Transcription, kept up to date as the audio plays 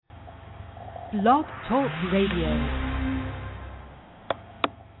Blog Talk Radio.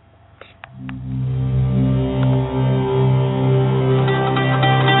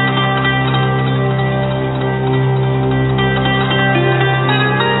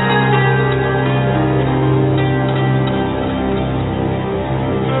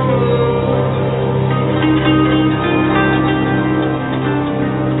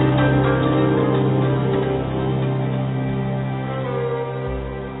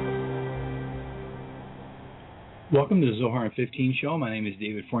 Welcome to the Zohar in 15 show. My name is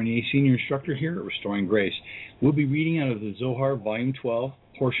David Fournier, Senior Instructor here at Restoring Grace. We'll be reading out of the Zohar, Volume 12,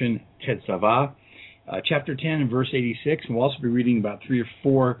 portion Tetzavah, Chapter 10 and verse 86. And we'll also be reading about 3 or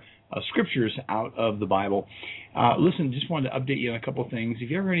 4 scriptures out of the Bible. Listen, just wanted to update you on a couple of things. If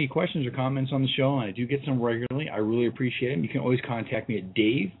you ever have any questions or comments on the show, and I do get some regularly, I really appreciate them. You can always contact me at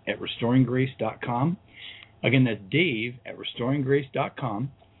dave@restoringgrace.com. Again, that's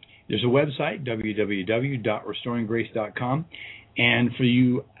dave@restoringgrace.com. There's a website, www.restoringgrace.com. And for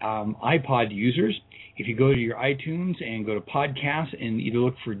you iPod users, if you go to your iTunes and go to podcasts and either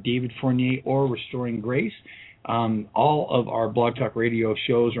look for David Fournier or Restoring Grace, all of our Blog Talk Radio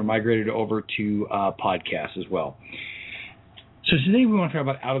shows are migrated over to podcasts as well. So today we want to talk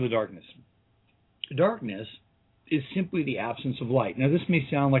about out of the darkness. Darkness is simply the absence of light. Now, this may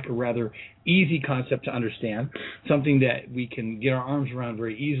sound like a rather easy concept to understand, something that we can get our arms around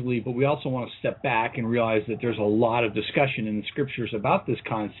very easily, but we also want to step back and realize that there's a lot of discussion in the scriptures about this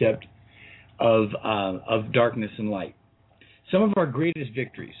concept of darkness and light. Some of our greatest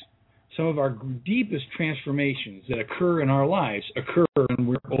victories, some of our deepest transformations that occur in our lives occur when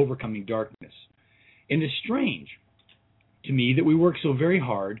we're overcoming darkness. And it's strange to me that we work so very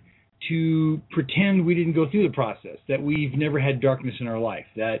hard to pretend we didn't go through the process, that we've never had darkness in our life,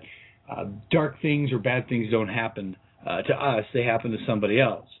 that dark things or bad things don't happen to us, they happen to somebody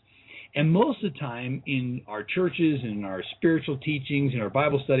else. And most of the time in our churches and in our spiritual teachings and our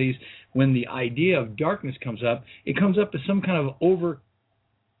Bible studies, when the idea of darkness comes up, it comes up as some kind of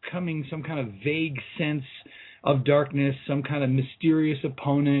overcoming, some kind of vague sense of darkness, some kind of mysterious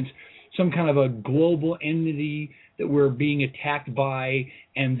opponent, some kind of a global entity that we're being attacked by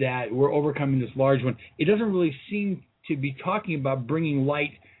and that we're overcoming this large one. It doesn't really seem to be talking about bringing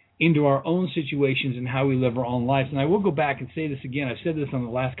light into our own situations and how we live our own lives. And I will go back and say this again. I've said this on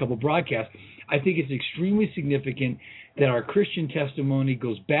the last couple of broadcasts. I think it's extremely significant that our Christian testimony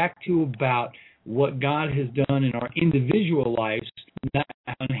goes back to about what God has done in our individual lives, not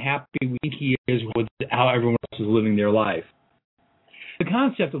how unhappy we think He is with how everyone else is living their life. The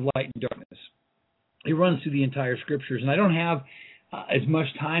concept of light and darkness, it runs through the entire scriptures, and I don't have as much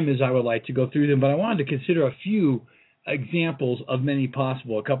time as I would like to go through them, but I wanted to consider a few examples of many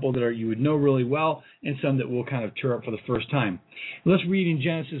possible, a couple that you would know really well, and some that we'll kind of tear up for the first time. Let's read in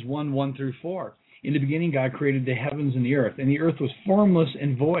Genesis 1 through 4. In the beginning, God created the heavens and the earth was formless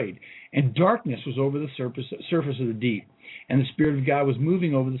and void, and darkness was over the surface of the deep, and the Spirit of God was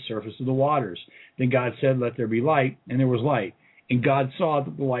moving over the surface of the waters. Then God said, "Let there be light," and there was light. And God saw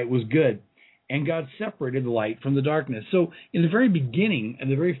that the light was good. And God separated the light from the darkness. So in the very beginning, and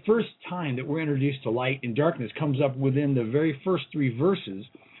the very first time that we're introduced to light and darkness comes up within the very first 3 verses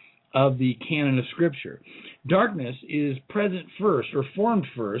of the canon of Scripture. Darkness is present first, or formed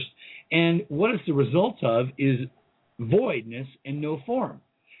first, and what it's the result of is voidness and no form.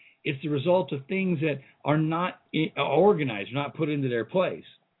 It's the result of things that are not organized, not put into their place.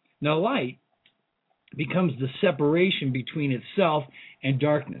 Now light becomes the separation between itself and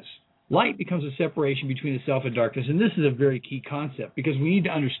darkness. Light becomes a separation between itself and darkness, and this is a very key concept because we need to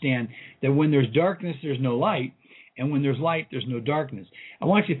understand that when there's darkness, there's no light, and when there's light, there's no darkness. I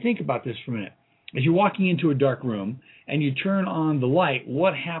want you to think about this for a minute. As you're walking into a dark room and you turn on the light,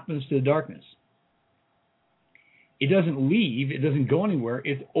 what happens to the darkness? It doesn't leave. It doesn't go anywhere.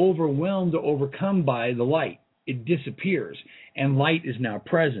 It's overwhelmed or overcome by the light. It disappears, and light is now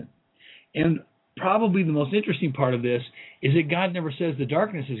present. And probably the most interesting part of this is that God never says the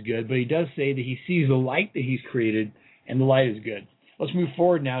darkness is good, but He does say that He sees the light that He's created, and the light is good. Let's move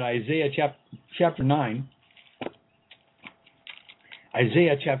forward now to Isaiah chapter 9.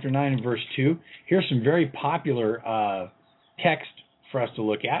 Isaiah chapter 9 and verse 2. Here's some very popular text for us to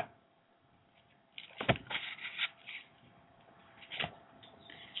look at.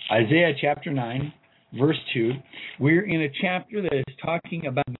 Isaiah chapter 9. Verse 2, we're in a chapter that is talking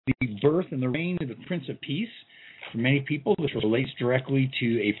about the birth and the reign of the Prince of Peace. For many people, this relates directly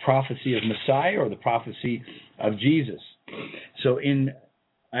to a prophecy of Messiah or the prophecy of Jesus. So in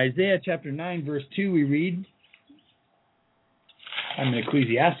Isaiah chapter 9, verse 2, we read, I'm in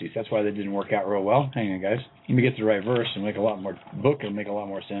Ecclesiastes. That's why that didn't work out real well. Hang on, guys. Let me get to the right verse and make a lot more book. It'll make a lot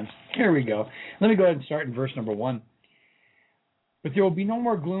more sense. Here we go. Let me go ahead and start in verse number 1. But there will be no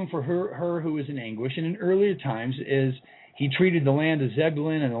more gloom for her who is in anguish. And in earlier times, as he treated the land of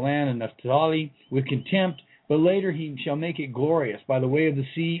Zebulun and the land of Naphtali with contempt, but later he shall make it glorious by the way of the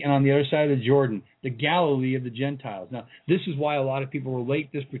sea and on the other side of the Jordan, the Galilee of the Gentiles. Now, this is why a lot of people relate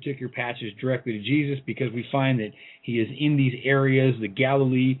this particular passage directly to Jesus, because we find that he is in these areas, the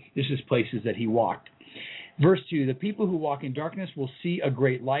Galilee. This is places that he walked. Verse 2, the people who walk in darkness will see a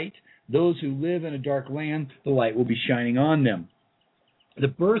great light. Those who live in a dark land, the light will be shining on them. The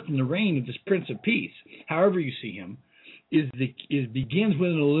birth and the reign of this Prince of Peace, however you see him, begins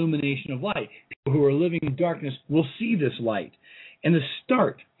with an illumination of light. People who are living in darkness will see this light. And the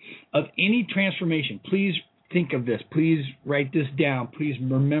start of any transformation, please think of this, please write this down, please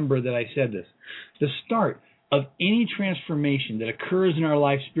remember that I said this. The start of any transformation that occurs in our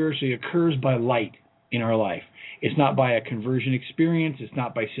life spiritually occurs by light in our life. It's not by a conversion experience. It's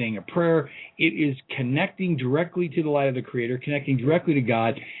not by saying a prayer. It is connecting directly to the light of the Creator, connecting directly to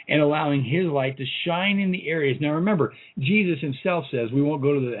God, and allowing His light to shine in the areas. Now remember, Jesus himself says, we won't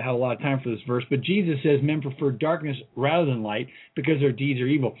go to have a lot of time for this verse, but Jesus says men prefer darkness rather than light because their deeds are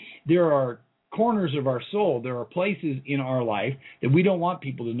evil. There are corners of our soul, there are places in our life that we don't want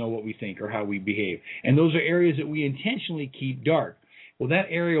people to know what we think or how we behave. And those are areas that we intentionally keep dark. Well,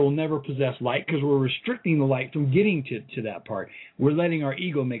 that area will never possess light because we're restricting the light from getting to that part. We're letting our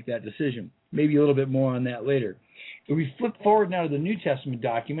ego make that decision. Maybe a little bit more on that later. If we flip forward now to the New Testament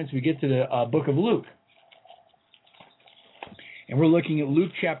documents, we get to the book of Luke. And we're looking at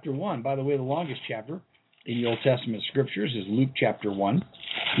Luke chapter 1. By the way, the longest chapter in the Old Testament scriptures is Luke chapter 1.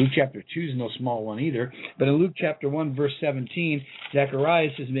 Luke chapter 2 is no small one either. But in Luke chapter 1, verse 17,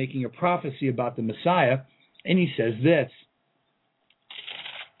 Zacharias is making a prophecy about the Messiah, and he says this.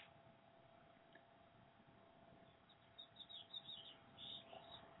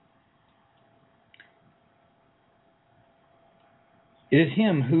 It is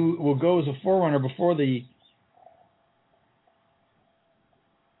him who will go as a forerunner before the...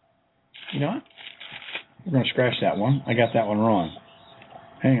 You know what? We're going to scratch that one. I got that one wrong.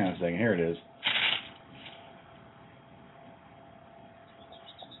 Hang on a second. Here it is.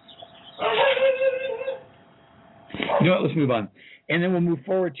 You know what? Let's move on. And then we'll move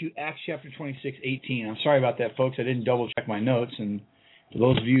forward to Acts chapter 26:18. I'm sorry about that, folks. I didn't double check my notes. And for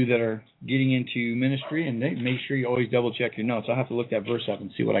those of you that are getting into ministry, and make sure you always double check your notes. I'll have to look that verse up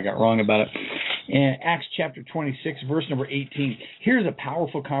and see what I got wrong about it. And Acts chapter 26, verse number 18. Here's a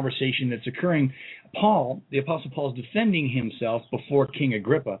powerful conversation that's occurring. Paul, the Apostle Paul, is defending himself before King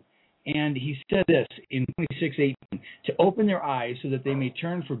Agrippa. And he said this in 26:18, to open their eyes so that they may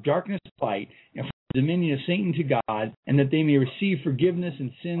turn from darkness to light and from the dominion of Satan to God, and that they may receive forgiveness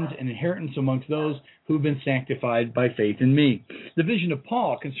and sins and inheritance amongst those who have been sanctified by faith in me. The vision of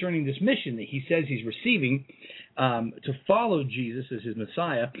Paul concerning this mission that he says he's receiving to follow Jesus as his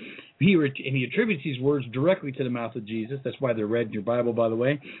Messiah, he attributes these words directly to the mouth of Jesus. That's why they're read in your Bible, by the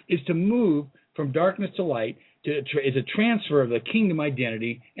way, is to move from darkness to light, is a transfer of the kingdom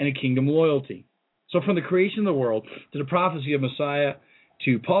identity and a kingdom loyalty. So from the creation of the world to the prophecy of Messiah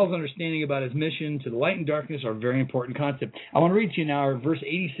to Paul's understanding about his mission to the light and darkness are a very important concept. I want to read to you now verse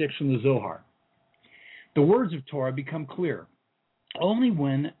 86 from the Zohar. The words of Torah become clear only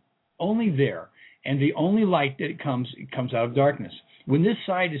there, and the only light that it comes out of darkness. When this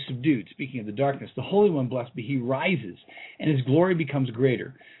side is subdued, speaking of the darkness, the Holy One, blessed be He, rises, and His glory becomes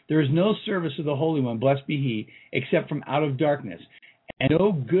greater. There is no service of the Holy One, blessed be He, except from out of darkness, and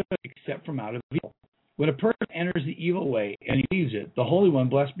no good except from out of evil. When a person enters the evil way and he leaves it, the Holy One,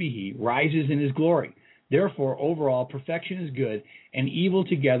 blessed be He, rises in His glory. Therefore, overall, perfection is good, and evil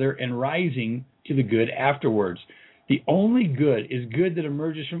together, and rising to the good afterwards. The only good is good that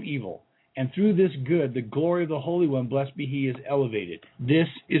emerges from evil. And through this good, the glory of the Holy One, blessed be He, is elevated. This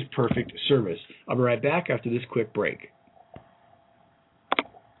is perfect service. I'll be right back after this quick break.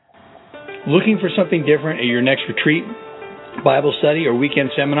 Looking for something different at your next retreat, Bible study, or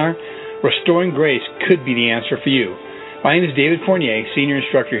weekend seminar? Restoring Grace could be the answer for you. My name is David Fournier, Senior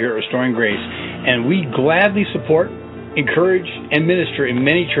Instructor here at Restoring Grace, and we gladly support, encourage, and minister in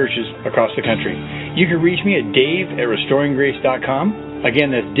many churches across the country. You can reach me at dave@restoringgrace.com. Again,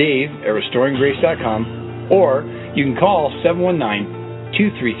 that's dave@restoringgrace.com, or you can call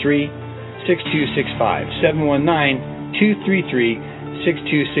 719-233-6265,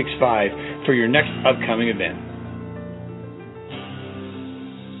 719-233-6265 for your next upcoming event.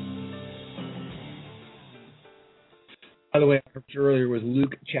 By the way, I heard earlier was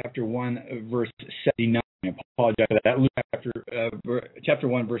Luke chapter 1, verse 79. I apologize for that. Luke chapter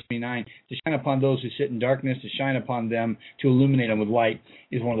 1, verse 29, to shine upon those who sit in darkness, to shine upon them, to illuminate them with light,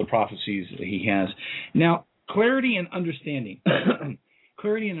 is one of the prophecies that he has. Now, clarity and understanding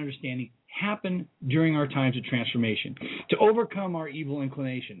happen during our times of transformation. To overcome our evil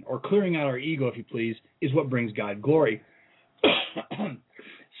inclination, or clearing out our ego, if you please, is what brings God glory.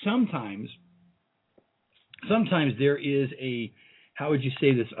 Sometimes there is a, how would you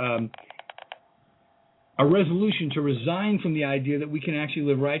say this, a resolution to resign from the idea that we can actually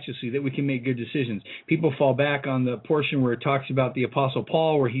live righteously, that we can make good decisions. People fall back on the portion where it talks about the Apostle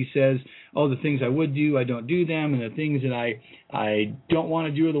Paul, where he says, oh, the things I would do, I don't do them, and the things that I don't want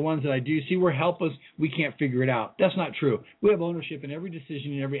to do are the ones that I do. See, we're helpless. We can't figure it out. That's not true. We have ownership in every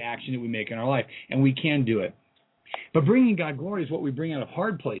decision and every action that we make in our life, and we can do it. But bringing God glory is what we bring out of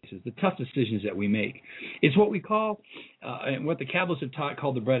hard places, the tough decisions that we make. It's what we call, and what the Kabbalists have taught,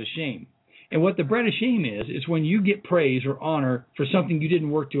 called the bread of shame. And what the bread of shame is when you get praise or honor for something you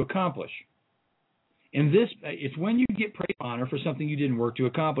didn't work to accomplish. And this, it's when you get praise or honor for something you didn't work to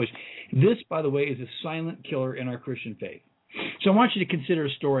accomplish. This, by the way, is a silent killer in our Christian faith. So I want you to consider a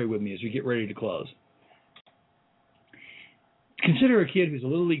story with me as we get ready to close. Consider a kid who's a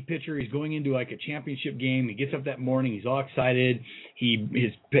Little League pitcher. He's going into like a championship game. He gets up that morning. He's all excited.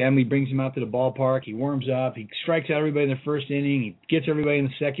 His family brings him out to the ballpark. He warms up. He strikes out everybody in the first inning. He gets everybody in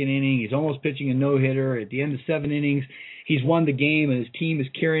the second inning. He's almost pitching a no-hitter. At the end of 7 innings, he's won the game, and his team is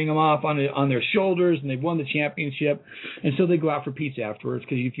carrying him off on their shoulders, and they've won the championship. And so they go out for pizza afterwards,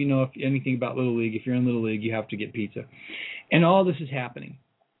 because if you know anything about Little League, if you're in Little League, you have to get pizza. And all this is happening.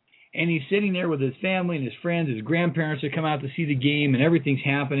 And he's sitting there with his family and his friends, his grandparents that come out to see the game, and everything's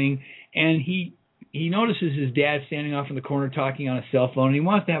happening. And he notices his dad standing off in the corner talking on a cell phone, and he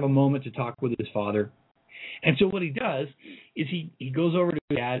wants to have a moment to talk with his father. And so what he does is he goes over to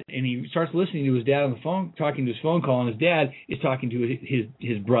his dad, and he starts listening to his dad on the phone, talking to his phone call, and his dad is talking to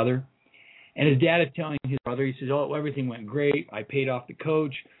his brother. And his dad is telling his brother, he says, oh, everything went great. I paid off the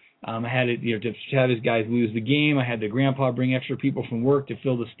coach. I had it, to have his guys lose the game. I had the grandpa bring extra people from work to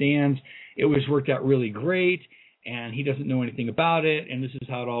fill the stands. It was worked out really great, and he doesn't know anything about it, and this is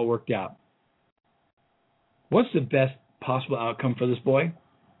how it all worked out. What's the best possible outcome for this boy?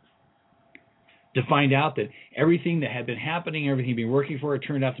 To find out that everything that had been happening, everything he'd been working for, it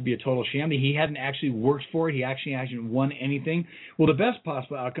turned out to be a total sham. That he hadn't actually worked for it. He actually hasn't won anything. Well, the best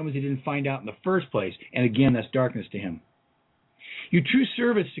possible outcome is he didn't find out in the first place, and again, that's darkness to him. Your true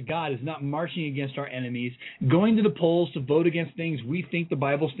service to God is not marching against our enemies, going to the polls to vote against things we think the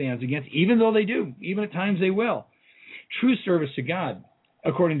Bible stands against, even though they do, even at times they will. True service to God,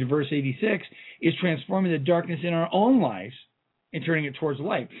 according to verse 86, is transforming the darkness in our own lives and turning it towards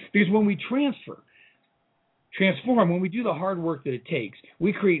light. Because when we transform, when we do the hard work that it takes,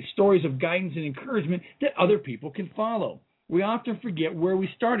 we create stories of guidance and encouragement that other people can follow. We often forget where we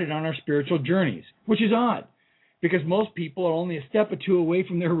started on our spiritual journeys, which is odd, because most people are only a step or two away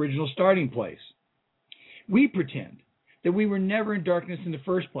from their original starting place. We pretend that we were never in darkness in the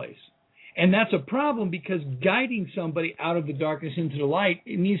first place. And that's a problem, because guiding somebody out of the darkness into the light,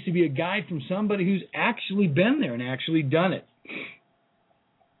 it needs to be a guide from somebody who's actually been there and actually done it.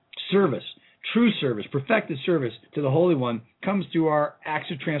 Service, true service, perfected service to the Holy One comes through our acts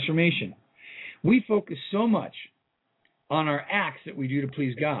of transformation. We focus so much on our acts that we do to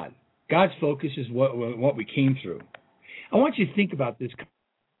please God. God's focus is what we came through. I want you to think about this.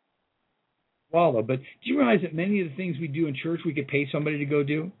 But do you realize that many of the things we do in church we could pay somebody to go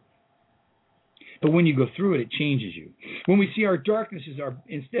do? But when you go through it, it changes you. When we see our darkness as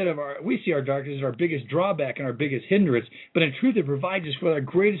we see our darkness as our biggest drawback and our biggest hindrance, but in truth it provides us with our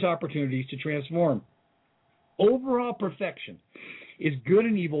greatest opportunities to transform. Overall perfection is good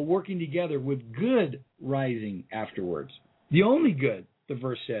and evil working together, with good rising afterwards. The only good, the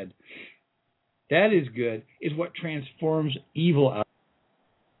verse said, that is good, is what transforms evil out.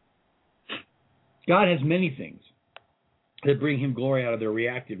 God has many things that bring him glory out of their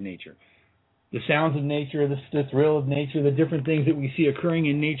reactive nature. The sounds of nature, the thrill of nature, the different things that we see occurring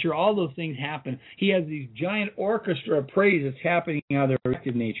in nature, all those things happen. He has these giant orchestra of praise that's happening out of their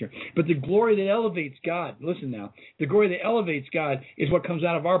reactive nature. But the glory that elevates God, listen now, the glory that elevates God is what comes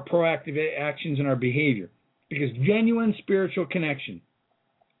out of our proactive actions and our behavior. Because genuine spiritual connection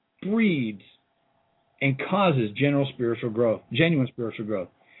breeds and causes genuine spiritual growth.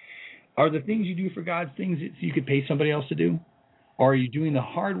 Are the things you do for God things that you could pay somebody else to do? Or are you doing the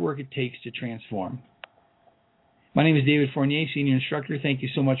hard work it takes to transform? My name is David Fournier, Senior Instructor. Thank you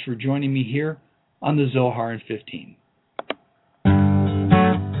so much for joining me here on the Zohar in 15.